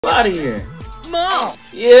Out of here. Mom.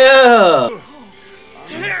 Yeah.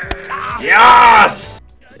 Yes.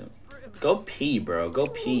 Go pee, bro. Go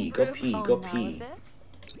pee. Go pee. Go pee.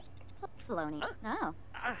 Filoni. No.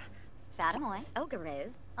 Fatamoy.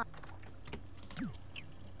 Ogariz.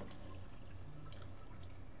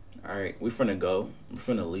 Alright, we're finna go. We're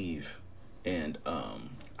finna leave. And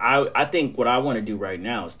I think what I want to do right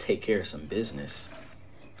now is take care of some business.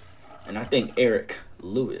 And I think Eric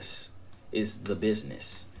Lewis is the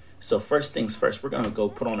business. So first things first, we're gonna go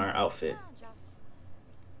put on our outfit.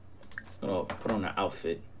 Gonna put on our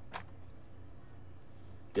outfit.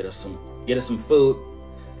 Get us some food.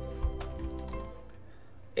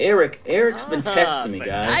 Eric's been testing me,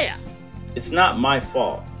 guys. It's not my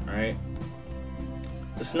fault, alright?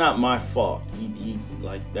 It's not my fault. He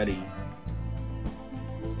like that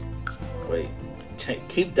wait.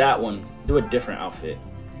 Keep that one. Do a different outfit.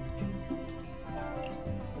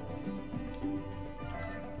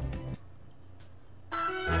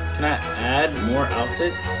 Can I add more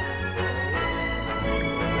outfits?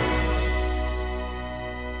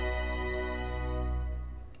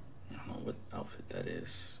 I don't know what outfit that is.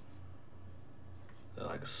 Is that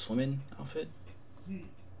like a swimming outfit?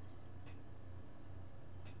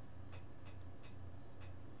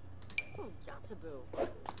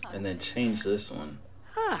 And then change this one.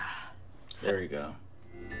 There we go.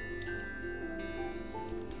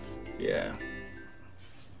 Yeah.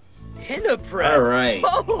 Alright.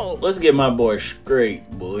 Let's get my boy straight,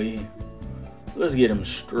 boy. Let's get him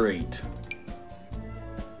straight.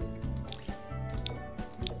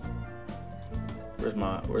 Where's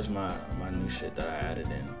my new shit that I added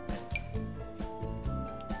in?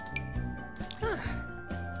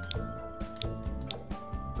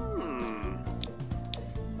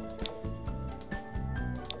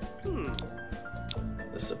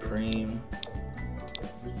 The Supreme.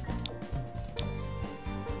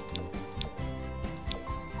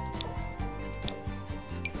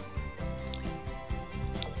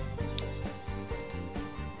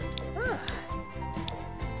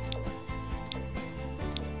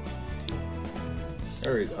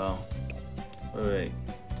 There we go. Wait.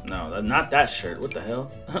 No, not that shirt. What the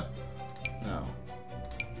hell? No.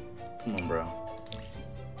 Come on, bro.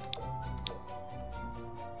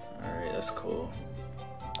 Alright, that's cool.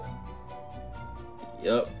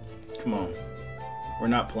 Yup. Come on. We're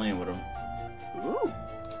not playing with him. Ooh.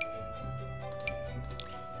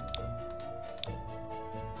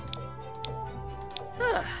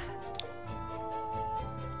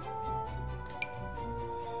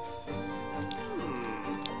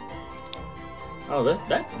 Oh,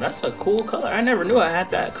 that's a cool color. I never knew I had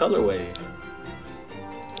that color wave.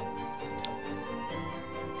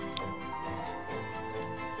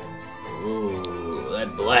 Ooh,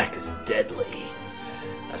 that black is deadly.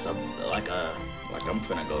 That's like I'm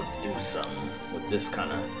finna go do something with this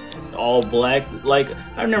kind of all black. Like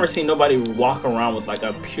I've never seen nobody walk around with like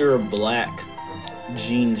a pure black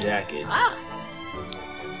jean jacket.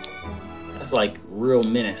 That's like real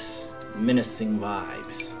menacing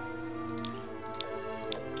vibes.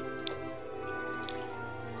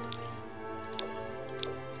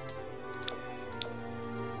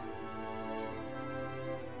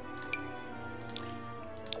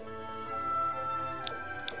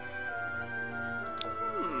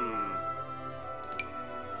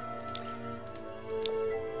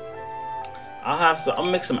 I'll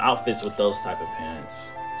make some outfits with those type of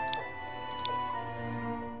pants.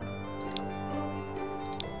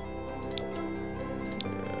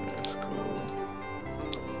 Yeah, that's cool.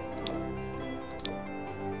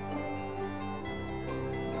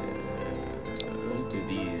 Yeah, we'll do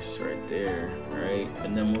these right there, right?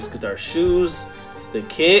 And then we'll get our shoes, the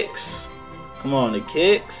kicks. Come on, the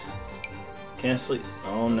kicks. Can't sleep.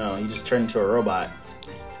 Oh no, he just turned into a robot.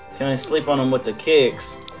 Can't sleep on him with the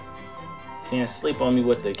kicks. Can't sleep on me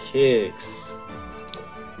with the kicks.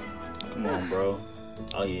 Come on, bro.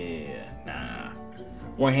 Oh yeah, nah.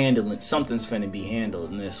 We're handling something's finna be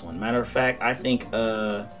handled in this one. Matter of fact, I think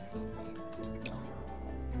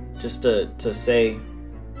just to say,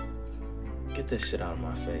 get this shit out of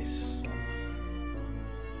my face.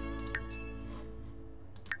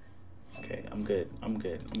 Okay, I'm good. I'm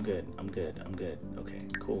good. I'm good. I'm good. I'm good. Okay,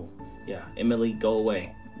 cool. Yeah, Emily, go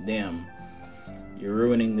away. Damn. You're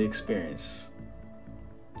ruining the experience.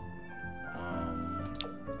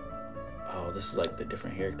 Oh, this is like the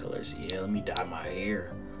different hair colors. Yeah, let me dye my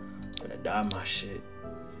hair. I'm gonna dye my shit.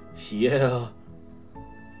 Yeah.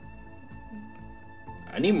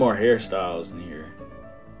 I need more hairstyles in here.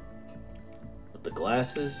 With the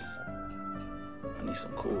glasses, I need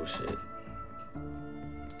some cool shit.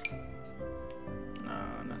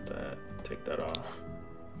 Nah, not that. Take that off.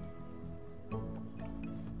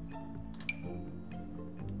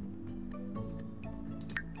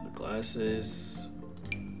 glasses.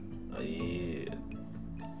 Oh, yeah.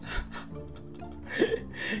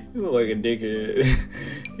 You look like a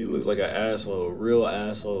dickhead. He looks like an asshole, a real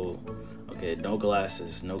asshole. Okay, no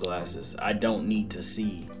glasses, no glasses. I don't need to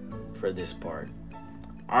see for this part.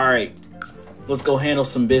 Alright, let's go handle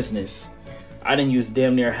some business. I didn't use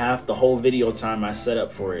damn near half the whole video time I set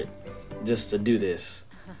up for it just to do this.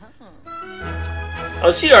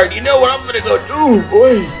 Oh, she already know what I'm gonna go do,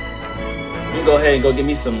 boy. Let me go ahead and go get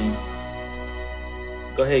me some.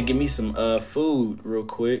 Go ahead and give me some food real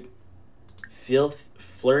quick.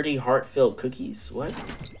 Flirty, heartfelt cookies. What?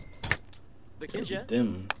 Look at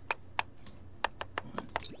them.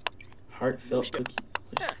 Heartfelt cookies.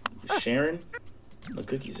 Sharon? No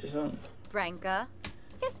cookies or something. Branka.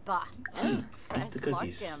 Hispa. Eat the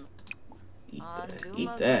cookies. Eat that.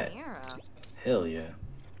 Eat that. Hell yeah.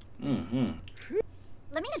 Mm-hmm.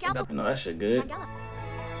 No, that shit good.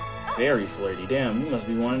 Very flirty. Damn, you must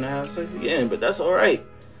be wanting to have sex again, but that's alright.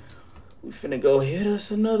 We finna go hit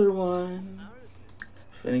us another one.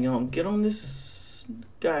 Finna go get on this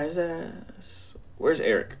guy's ass. Where's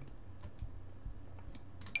Eric?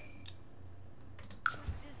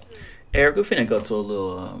 Eric, we finna go to a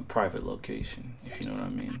little private location, if you know what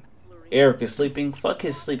I mean. Eric is sleeping. Fuck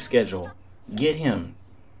his sleep schedule. Get him.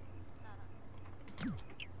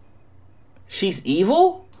 She's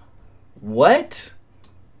evil? What?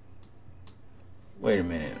 Wait a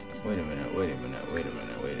minute. Wait a minute. Wait a minute. Wait a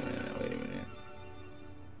minute. Wait a minute. Wait a minute.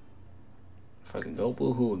 If I can go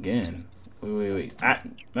boohoo again. Wait.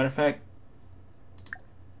 Matter of fact.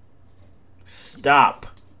 Stop.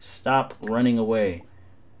 Stop running away.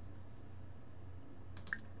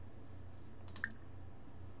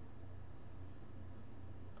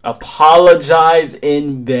 Apologize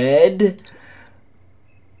in bed?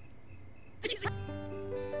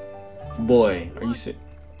 Boy, are you sick?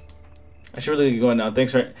 I should really be going now.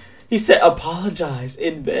 Thanks for. He said apologize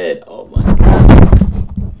in bed. Oh my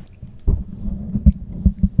god.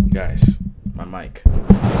 Guys, my mic.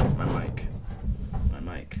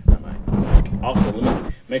 Also, let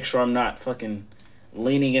me make sure I'm not fucking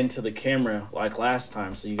leaning into the camera like last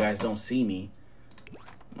time so you guys don't see me.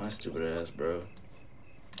 My stupid ass, bro.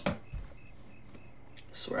 I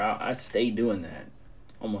swear, I stay doing that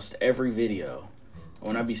almost every video.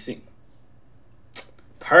 When I be seeing.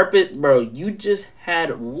 Purpose, bro, you just had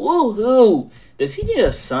woohoo. Does he need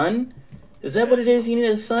a son? Is that what it is? He need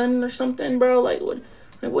a son or something, bro? Like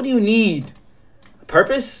what do you need?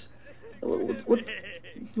 Purpose? What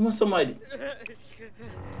you want somebody?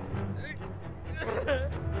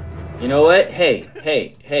 You know what?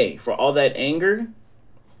 Hey, for all that anger,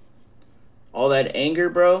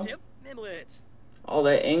 bro. All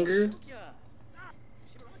that anger.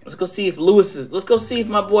 Let's go see if let's go see if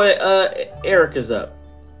my boy Eric is up.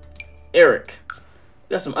 Eric, you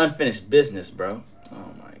got some unfinished business, bro.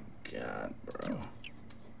 Oh my god, bro.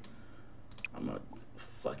 I'm gonna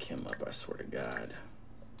fuck him up, I swear to God.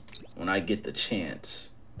 When I get the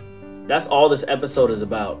chance. That's all this episode is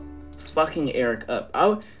about. Fucking Eric up.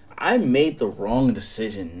 I made the wrong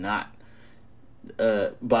decision not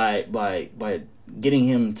by getting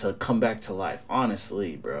him to come back to life.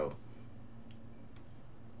 Honestly, bro.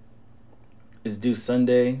 It's due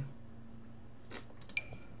Sunday.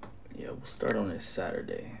 Yeah, we'll start on this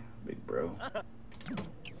Saturday, big bro.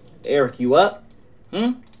 Eric, you up?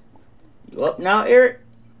 You up now, Eric?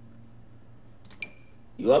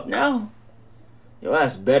 You up now? Your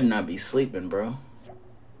ass better not be sleeping, bro.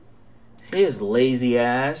 His lazy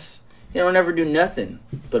ass. He don't ever do nothing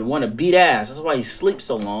but want to beat ass. That's why he sleeps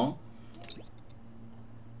so long.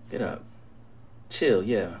 Get up. Chill,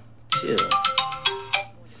 yeah. Chill.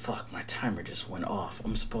 Fuck, my timer just went off.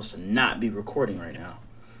 I'm supposed to not be recording right now.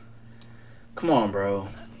 Come on, bro.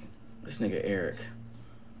 This nigga Eric.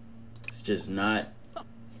 It's just not.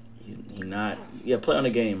 He not. Yeah, play on the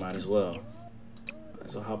game. Might as well. Might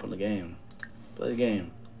as well hop on the game. Play the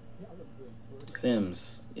game.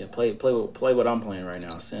 Sims. Yeah, play what I'm playing right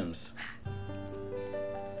now. Sims.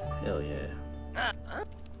 Hell yeah.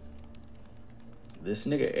 This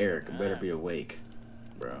nigga Eric better be awake,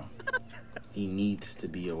 bro. He needs to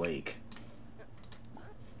be awake.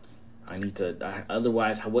 I need to.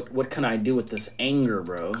 Otherwise, what can I do with this anger,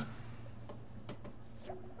 bro?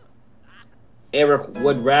 Eric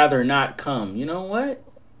would rather not come. You know what?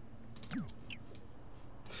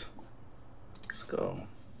 Let's go.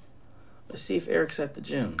 Let's see if Eric's at the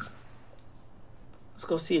gym. Let's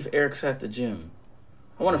go see if Eric's at the gym.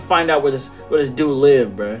 I want to find out where this dude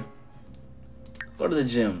live, bro. Go to the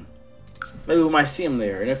gym. Maybe we might see him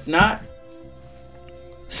there, and if not.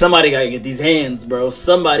 Somebody gotta get these hands, bro.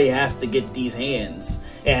 Somebody has to get these hands.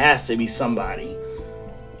 It has to be somebody.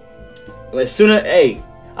 Like sooner, hey,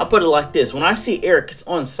 I put it like this: when I see Eric, it's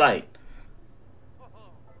on site.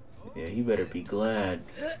 Yeah, he better be glad.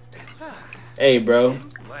 Hey, bro.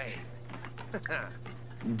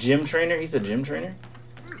 Gym trainer? He's a gym trainer?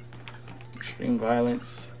 Extreme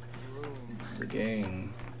violence. The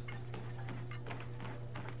gang.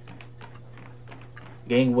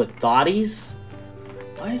 Gang with thotties?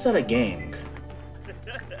 Why is that a gang?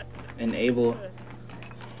 Enable.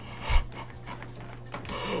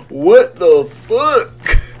 What the fuck?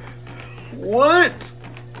 What?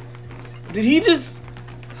 Did he just...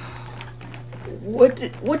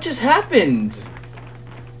 What just happened?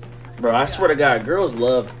 Bro, I swear to God, girls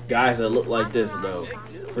love guys that look like this, though.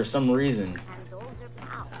 For some reason.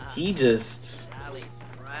 He just...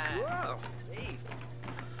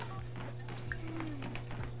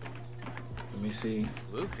 Let me see.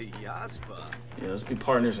 Yeah, let's be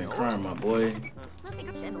partners in crime, my boy.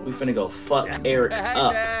 We finna go fuck Eric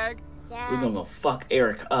up. We gonna go fuck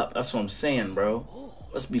Eric up. That's what I'm saying, bro.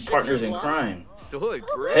 Let's be partners in crime.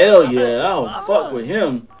 Hell yeah, I'll fuck with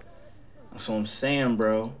him. That's what I'm saying,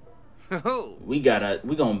 bro. We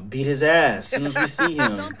gonna beat his ass as soon as we see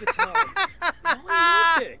him.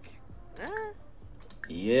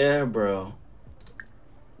 Yeah, bro.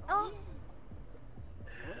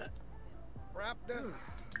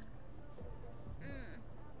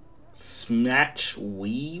 Snatch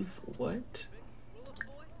weave? What?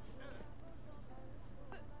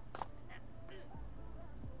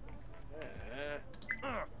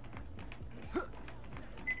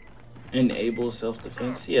 Enable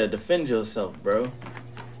self-defense? Yeah, defend yourself, bro.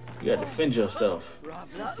 You gotta defend yourself.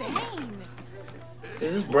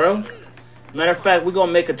 Is this bro? Matter of fact, we're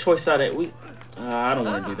gonna make a choice out of it. I don't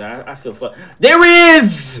wanna do that. I feel fucked. There he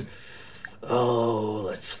is! Oh,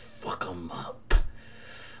 let's fuck him up.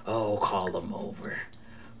 Oh, call them over.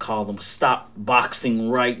 Call them stop boxing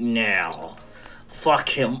right now. Fuck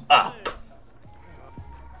him up.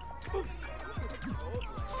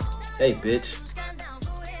 Hey, bitch.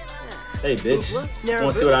 Hey, bitch.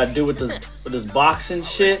 Wanna see what I do with this boxing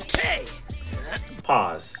shit?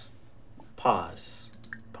 Pause. Pause.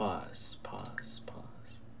 Pause. Pause.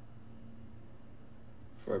 Pause.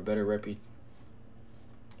 For a better reputation.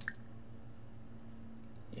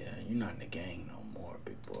 Yeah, you're not in the gang no more,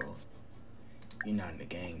 big boy. You're not in the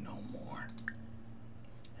gang no more.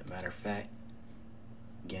 As a matter of fact,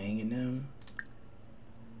 gang and them,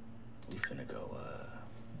 we finna go,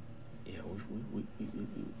 yeah,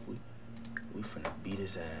 we finna beat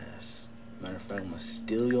his ass. Matter of fact, I'm gonna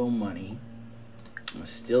steal your money. I'm gonna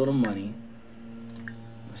steal the money. I'm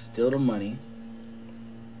gonna steal the money.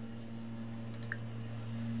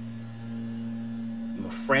 I'm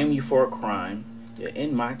gonna frame you for a crime. Yeah,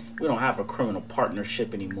 we don't have a criminal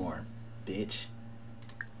partnership anymore, bitch.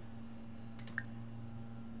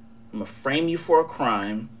 I'm gonna frame you for a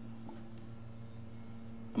crime.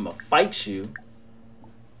 I'm gonna fight you.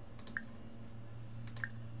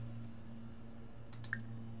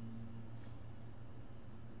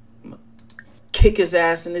 I'm gonna kick his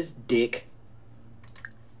ass in his dick.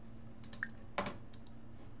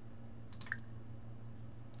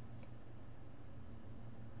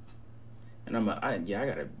 And I'm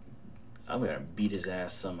gonna beat his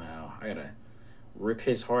ass somehow. I gotta rip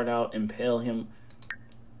his heart out, impale him.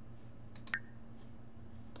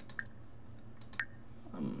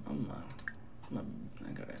 I'm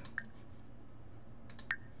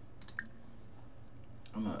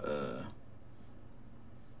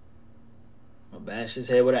gonna bash his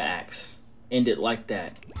head with an axe. End it like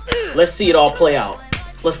that. Let's see it all play out.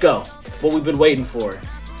 Let's go. What we've been waiting for.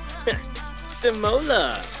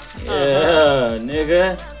 Simola. Yeah,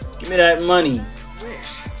 nigga. Give me that money.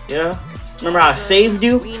 Yeah? Remember how I saved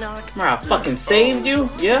you? Remember how I fucking saved you?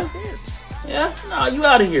 Yeah? Yeah? Nah, you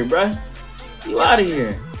out of here, bruh. You out of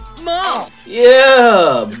here. Mom!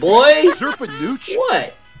 Yeah, boy. Serpanucci?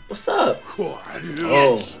 What? What's up?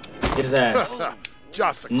 Oh, get his ass.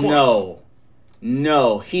 No.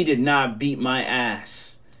 No, he did not beat my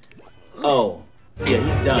ass. Oh. Yeah,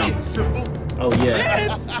 he's done. Oh,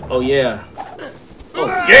 yeah. Oh, yeah. Oh,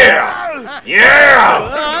 yeah!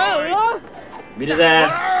 Yeah! Beat his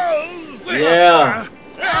ass. Yeah.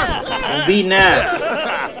 I'm beating ass.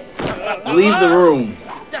 Leave the room.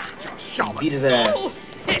 Beat his ass.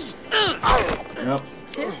 Yep.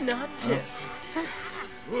 Tip.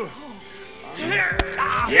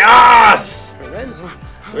 Yes!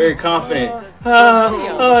 Very confident.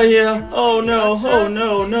 Oh yeah. Oh no. Oh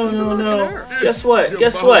no. No. Guess what?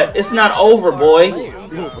 Guess what? It's not over, boy.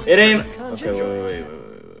 It ain't. Okay, wait.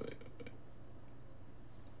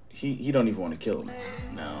 He don't even want to kill him.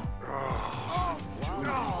 No.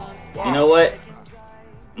 You know what?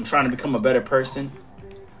 I'm I'm trying to become a better person,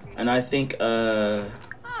 and I think I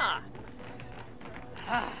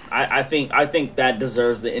think that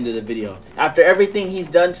deserves the end of the video. After everything he's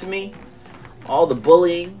done to me, all the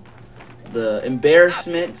bullying, the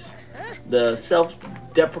embarrassment, the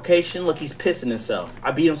self-deprecation. Look, he's pissing himself. I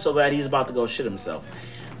beat him so bad he's about to go shit himself.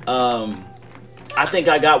 I think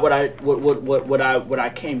I got what I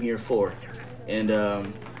came here for, and I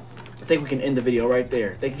think we can end the video right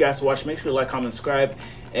there. Thank you guys for watching. Make sure to like, comment, subscribe,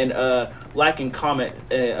 and like and comment.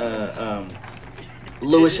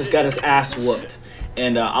 Lewis just got his ass whooped,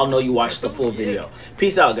 and I'll know you watched the full video.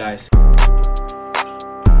 Peace out, guys.